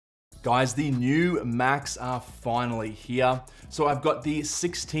Guys, the new Macs are finally here. So I've got the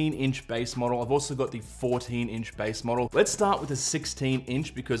 16-inch base model. I've also got the 14-inch base model. Let's start with the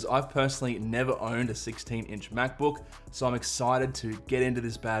 16-inch because I've personally never owned a 16-inch MacBook. So I'm excited to get into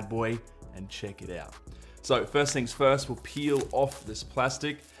this bad boy and check it out. So first things first, we'll peel off this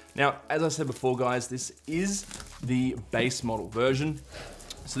plastic. Now, as I said before, guys, this is the base model version.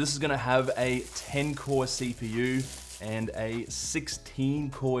 So this is gonna have a 10-core CPU and a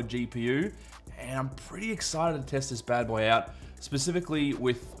 16-core GPU, and I'm pretty excited to test this bad boy out, specifically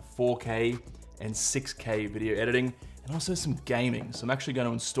with 4K and 6K video editing, and also some gaming. So I'm actually going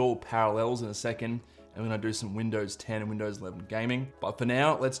to install Parallels in a second, and we're going to do some Windows 10 and Windows 11 gaming. But for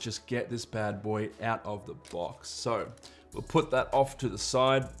now, let's just get this bad boy out of the box. So we'll put that off to the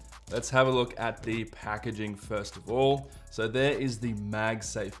side. Let's have a look at the packaging first of all. So there is the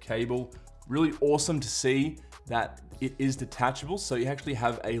MagSafe cable. Really awesome to see that it is detachable. So you actually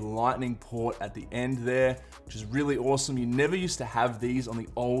have a lightning port at the end there, which is really awesome. You never used to have these on the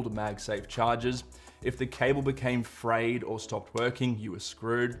old MagSafe chargers. If the cable became frayed or stopped working, you were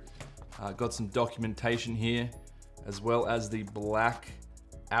screwed. Got some documentation here, as well as the black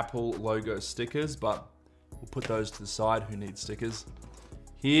Apple logo stickers, but we'll put those to the side. Who needs stickers?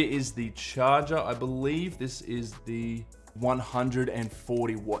 Here is the charger. I believe this is the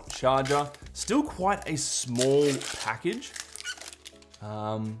 140 watt charger. Still quite a small package.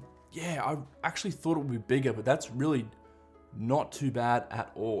 Yeah, I actually thought it would be bigger, but that's really not too bad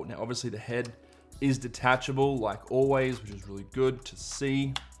at all. Now, obviously the head is detachable like always, which is really good to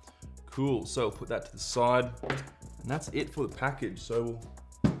see. Cool, so I'll put that to the side. And that's it for the package. So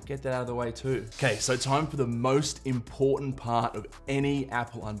we'll get that out of the way too. Okay, so time for the most important part of any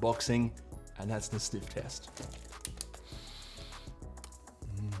Apple unboxing, and that's the sniff test.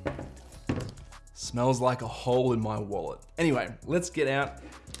 Smells like a hole in my wallet. Anyway, let's get out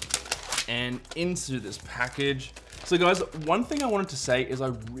and into this package. So guys, one thing I wanted to say is I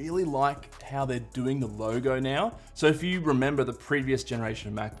really like how they're doing the logo now. So if you remember the previous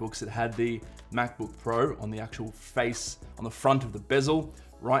generation of MacBooks, it had the MacBook Pro on the actual face, on the front of the bezel.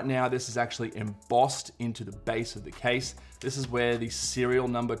 Right now, this is actually embossed into the base of the case. This is where the serial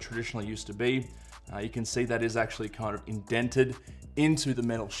number traditionally used to be. You can see that is actually kind of indented into the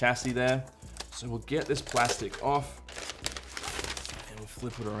metal chassis there. So we'll get this plastic off and we'll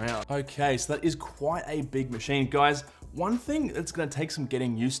flip it around. Okay, so that is quite a big machine. Guys, one thing that's gonna take some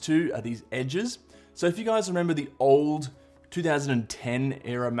getting used to are these edges. So if you guys remember the old 2010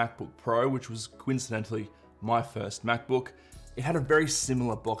 era MacBook Pro, which was coincidentally my first MacBook, it had a very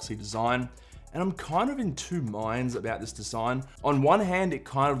similar boxy design. And I'm kind of in two minds about this design. On one hand, it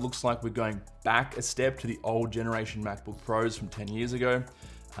kind of looks like we're going back a step to the old generation MacBook Pros from 10 years ago.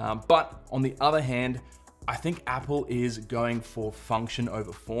 But on the other hand, I think Apple is going for function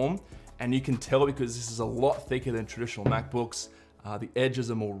over form. And you can tell because this is a lot thicker than traditional MacBooks. The edges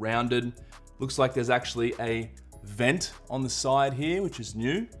are more rounded. Looks like there's actually a vent on the side here, which is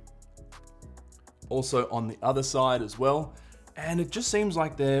new. Also on the other side as well. And it just seems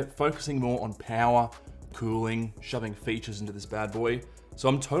like they're focusing more on power, cooling, shoving features into this bad boy. So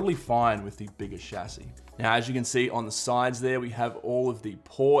I'm totally fine with the bigger chassis. Now, as you can see on the sides there, we have all of the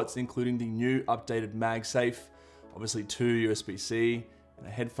ports, including the new updated MagSafe, obviously 2 USB-C and a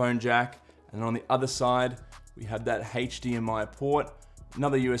headphone jack. And then on the other side, we have that HDMI port,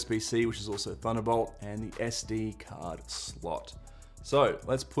 another USB-C, which is also Thunderbolt, and the SD card slot. So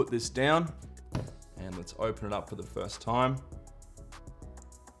let's put this down and let's open it up for the first time.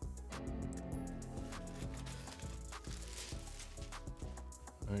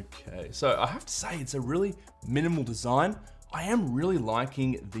 Okay, so I have to say it's a really minimal design. I am really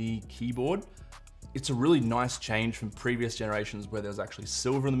liking the keyboard. It's a really nice change from previous generations where there was actually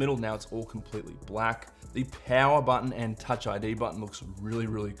silver in the middle. Now it's all completely black. The power button and Touch ID button looks really,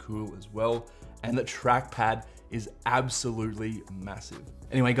 really cool as well. And the trackpad is absolutely massive.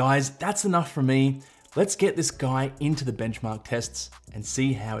 Anyway, guys, that's enough from me. Let's get this guy into the benchmark tests and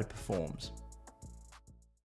see how it performs.